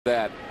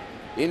That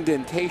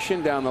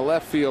indentation down the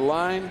left field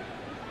line.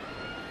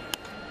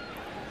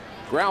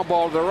 Ground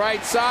ball to the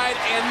right side,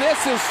 and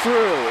this is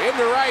through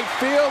into right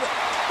field,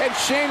 and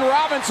Shane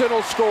Robinson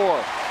will score.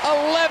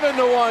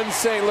 11-1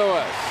 St.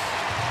 Louis.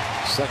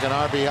 Second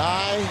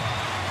RBI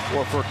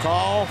for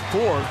Furcal,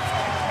 fourth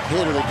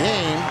hit of the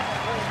game.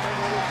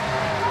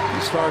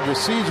 He started the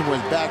season with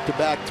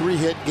back-to-back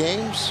 3-hit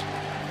games,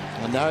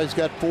 and now he's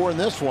got 4 in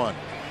this one.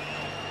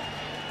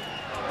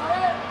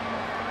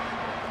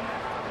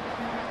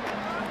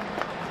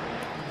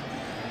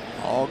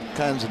 All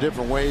kinds of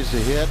different ways to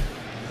hit.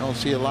 I don't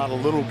see a lot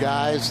of little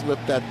guys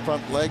lift that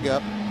front leg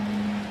up.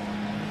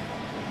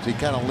 So he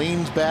kind of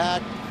leans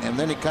back, and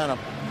then he kind of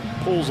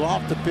pulls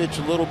off the pitch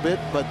a little bit,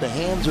 but the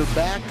hands are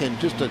back, and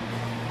just a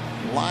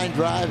line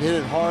drive, hit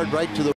it hard right to the